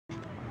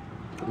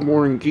Good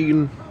morning,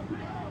 Keegan.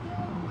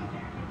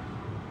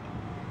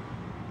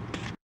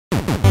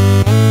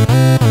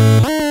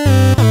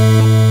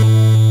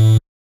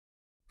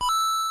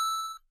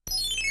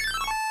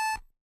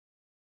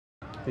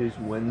 It is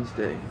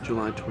Wednesday,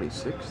 July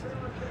 26th,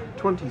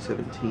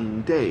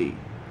 2017, day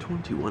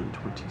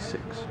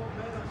 2126.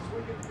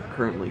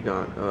 Currently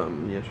got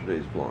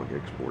yesterday's vlog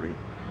exporting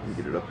and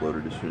get it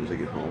uploaded as soon as I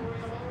get home.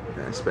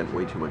 I spent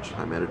way too much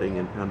time editing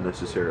it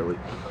unnecessarily.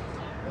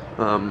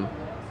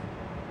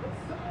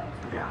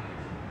 Yeah.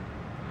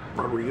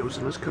 Rodrigo's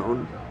in his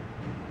cone.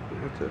 I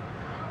have to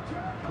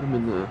put him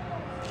in the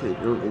cage.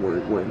 I don't know where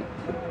it went,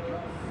 but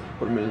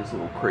put him in his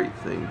little crate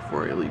thing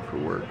before I leave for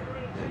work.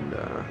 And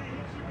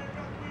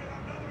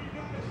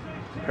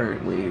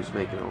apparently he was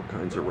making all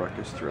kinds of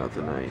ruckus throughout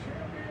the night.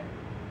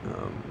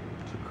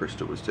 So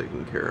Krista was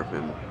taking care of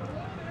him.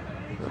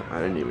 I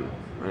didn't even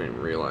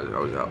realize I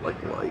was out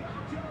like light.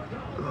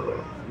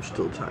 I'm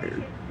still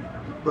tired,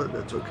 but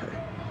that's okay.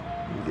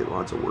 You get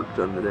lots of work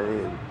done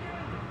today, and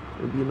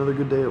it'll be another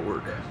good day at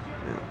work.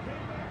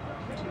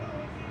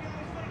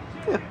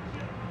 Yeah.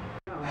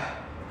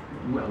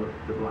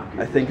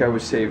 I think I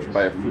was saved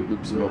by a Fruit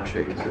Loops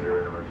milkshake. You think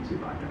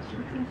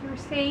you were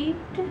saved?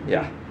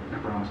 Yeah. I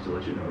don't know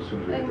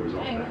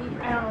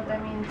what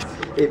that means.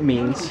 It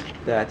means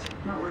that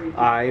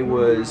I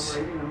was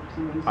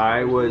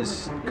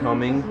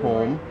coming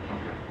home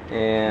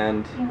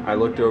and I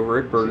looked over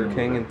at Burger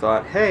King and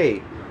thought,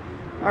 hey,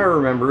 I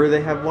remember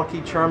they have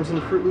Lucky Charms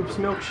and Fruit Loops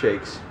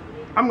milkshakes.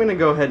 I'm gonna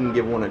go ahead and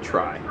give one a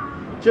try,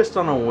 just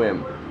on a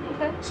whim.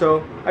 Okay.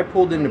 So I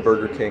pulled into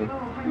Burger King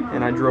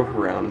and I drove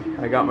around.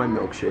 I got my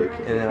milkshake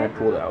and then I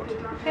pulled out.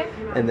 Okay.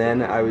 And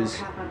then I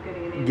was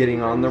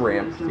getting on the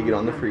ramp to get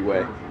on the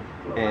freeway,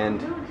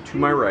 and to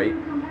my right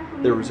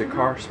there was a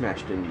car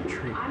smashed into a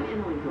tree.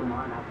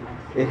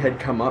 It had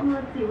come up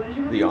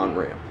the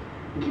on-ramp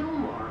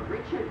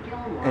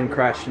and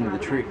crashed into the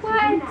tree.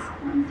 What?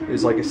 It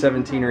was like a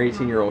 17 or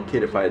 18-year-old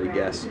kid, if I had to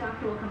guess.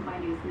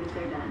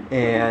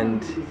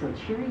 And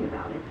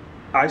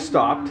I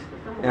stopped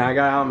and I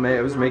got out and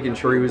I was making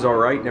sure he was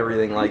alright and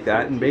everything like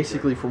that. And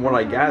basically, from what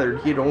I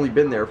gathered, he had only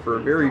been there for a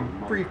very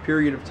brief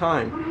period of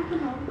time.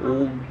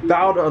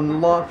 About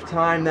enough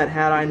time that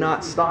had I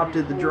not stopped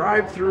at the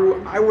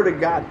drive-thru, I would have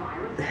got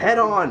head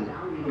on.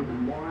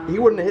 He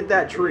wouldn't have hit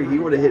that tree, he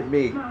would have hit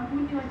me.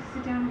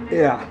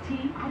 Yeah.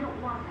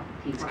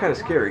 It's kind of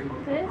scary.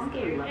 It is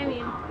scary. I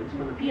mean,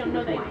 you don't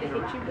know that they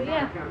hit you, but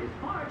yeah.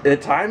 The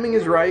timing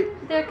is right.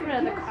 There could be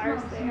other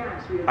cars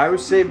there. I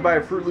was saved by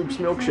a Fruit Loops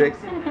milkshake.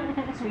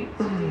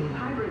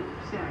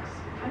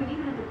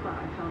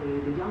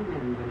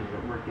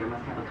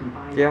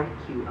 Yeah.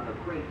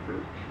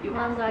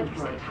 I'm glad you're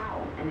safe.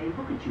 And they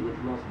look at you with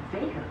the most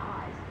vacant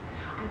eyes.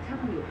 I'm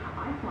telling you,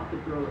 I thought the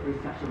girl at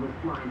reception was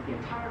blind the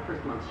entire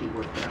first month she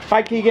worked there.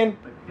 Hi, Keegan.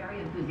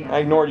 I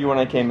ignored you when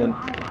I came in.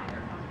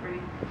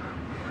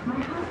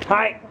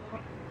 Hi.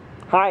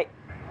 Hi.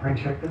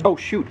 Oh,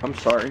 shoot. I'm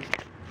sorry.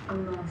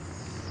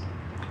 Unless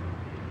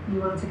you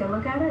want to take a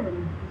look at it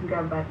and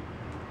grab a bite.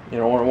 You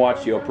don't want to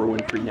watch the Oprah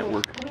Winfrey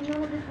Network.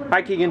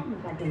 Hi, Keegan.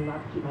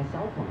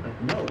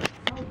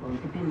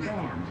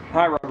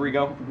 Hi,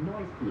 Rodrigo.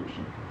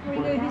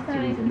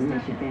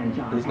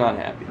 He's not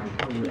happy.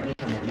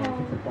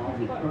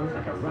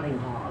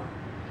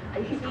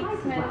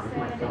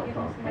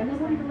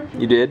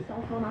 You did?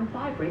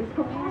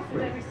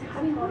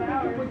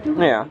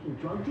 Yeah.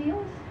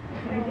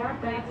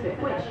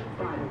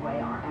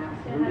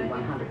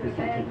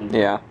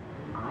 Yeah.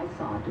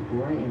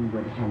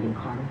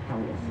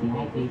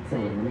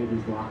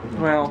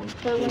 Well.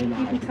 But when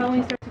you can tell when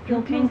he starts to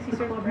feel pain, he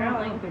starts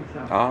growling.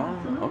 Ah,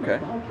 okay.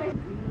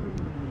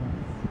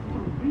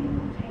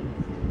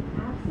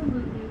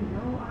 Absolutely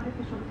no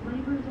artificial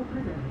flavors or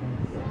preservatives.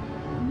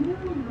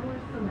 Real nor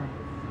select.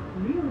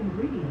 Real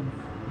ingredients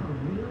for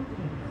real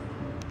taste.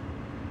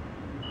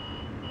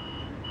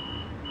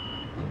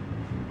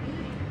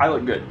 I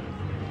look good.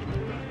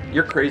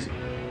 You're crazy.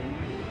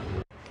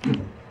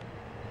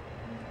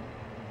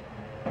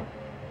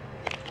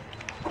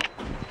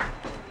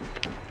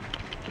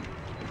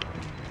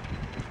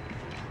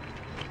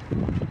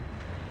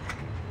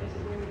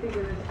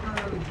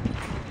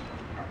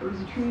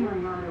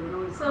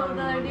 So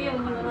the other day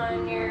when you went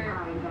on your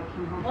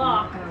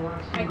walk, I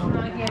came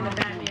out again in the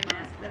Batman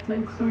mask. That's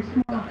like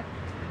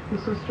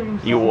so strange.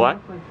 You what? I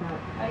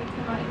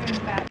came out here in the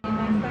Batman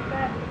mask like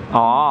that.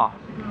 Ah.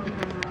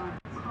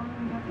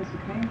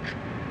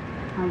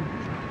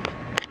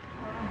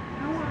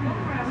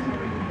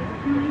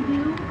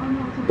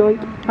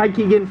 Hi,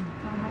 Keegan.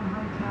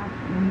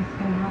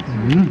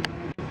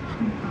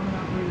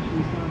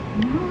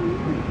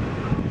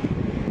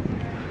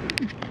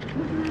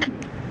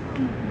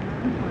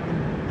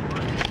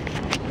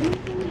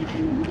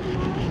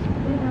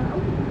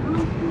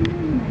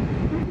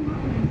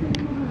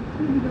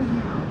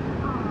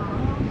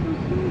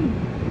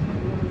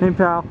 Hey,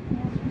 pal.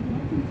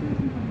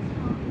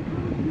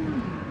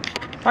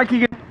 Hi,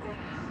 Keegan.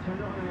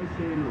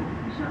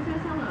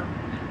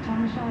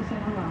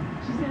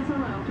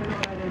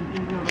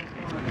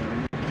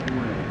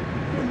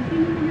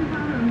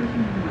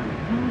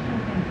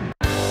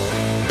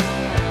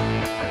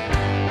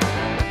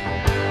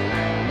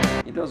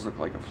 does look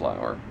like a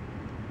flower.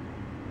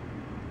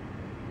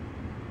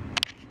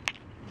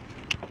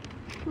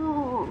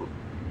 Oh.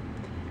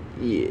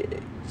 Yes.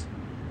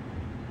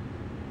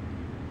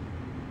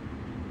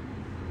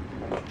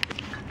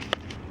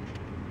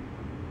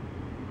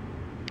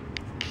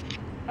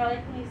 I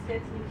like when he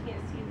sits and you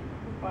can't see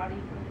his body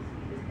from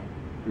his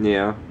head.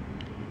 Yeah.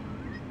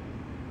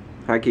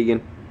 Hi,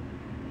 Keegan.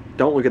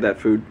 Don't look at that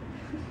food.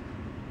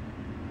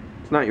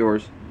 It's not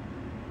yours.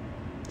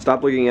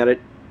 Stop looking at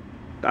it.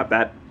 Stop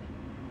that.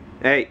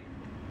 Hey.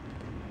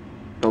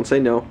 Don't say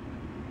no.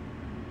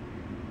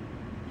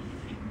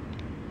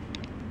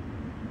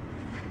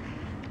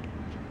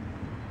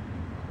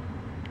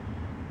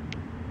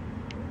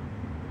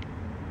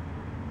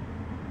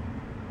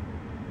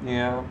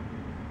 Yeah.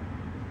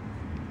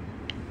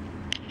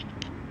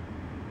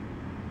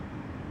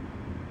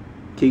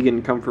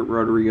 Keegan, comfort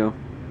Rodrigo.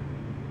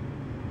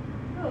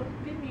 Oh,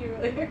 did me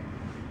earlier.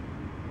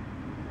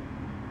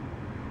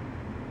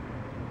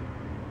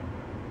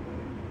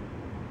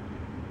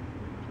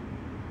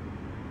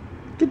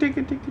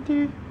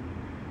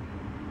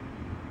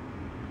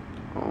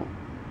 Oh.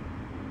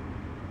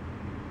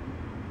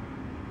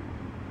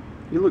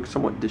 You look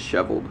somewhat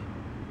disheveled.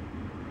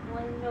 Well,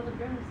 I didn't know the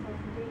ground smell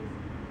for days.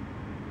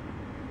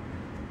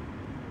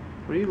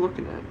 What are you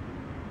looking at?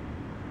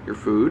 Your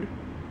food?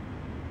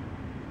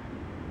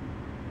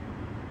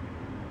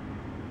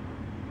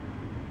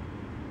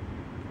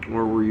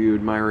 Or were you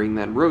admiring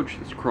that roach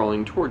that's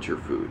crawling towards your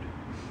food?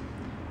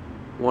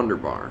 Wonder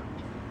bar.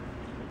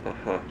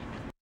 Uh-huh.